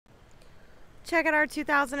Check out our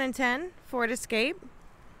 2010 Ford Escape.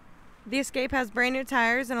 The Escape has brand new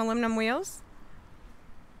tires and aluminum wheels.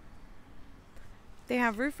 They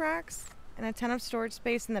have roof racks and a ton of storage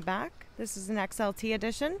space in the back. This is an XLT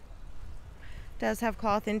Edition. Does have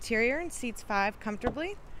cloth interior and seats 5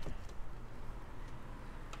 comfortably.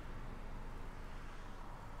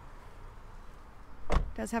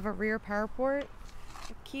 Does have a rear power port,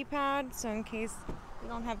 a keypad, so in case you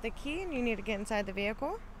don't have the key and you need to get inside the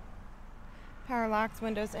vehicle. Power locks,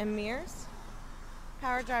 windows, and mirrors.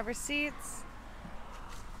 Power driver seats.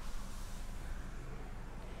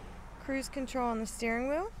 Cruise control on the steering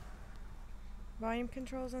wheel. Volume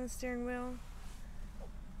controls on the steering wheel.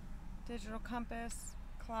 Digital compass,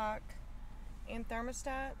 clock, and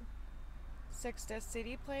thermostat. 6-disc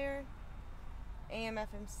CD player.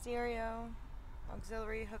 AM/FM stereo.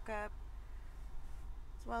 Auxiliary hookup,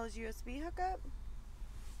 as well as USB hookup.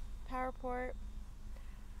 Power port.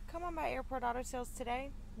 Come on by Airport Auto Sales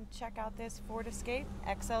today and check out this Ford Escape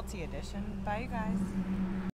XLT Edition. Bye, you guys.